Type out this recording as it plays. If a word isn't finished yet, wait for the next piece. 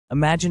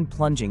Imagine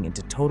plunging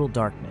into total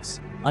darkness,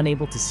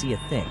 unable to see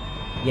a thing,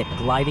 yet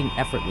gliding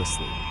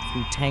effortlessly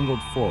through tangled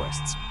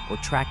forests or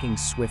tracking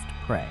swift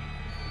prey.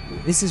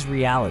 This is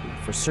reality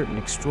for certain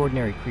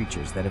extraordinary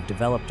creatures that have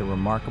developed a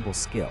remarkable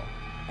skill: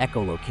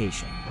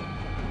 echolocation.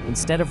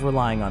 Instead of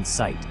relying on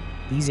sight,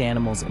 these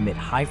animals emit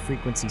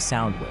high-frequency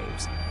sound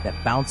waves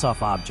that bounce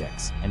off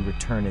objects and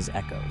return as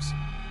echoes.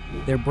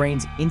 Their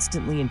brains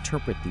instantly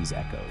interpret these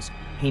echoes,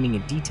 painting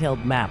a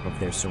detailed map of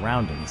their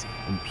surroundings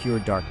in pure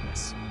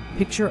darkness.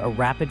 Picture a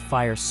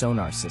rapid-fire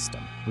sonar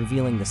system,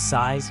 revealing the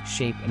size,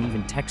 shape, and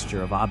even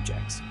texture of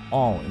objects,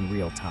 all in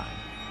real time.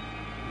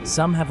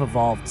 Some have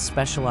evolved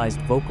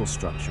specialized vocal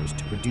structures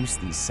to produce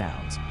these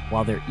sounds,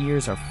 while their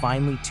ears are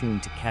finely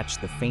tuned to catch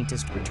the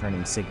faintest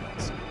returning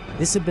signals.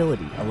 This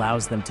ability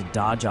allows them to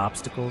dodge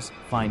obstacles,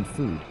 find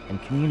food,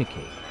 and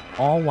communicate,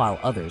 all while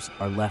others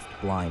are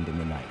left blind in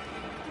the night.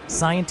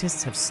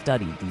 Scientists have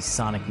studied these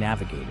sonic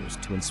navigators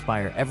to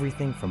inspire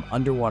everything from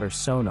underwater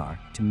sonar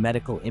to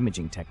medical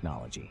imaging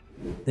technology.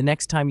 The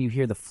next time you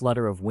hear the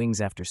flutter of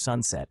wings after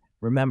sunset,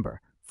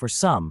 remember, for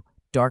some,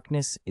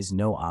 darkness is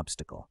no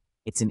obstacle.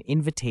 It's an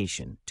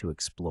invitation to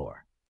explore.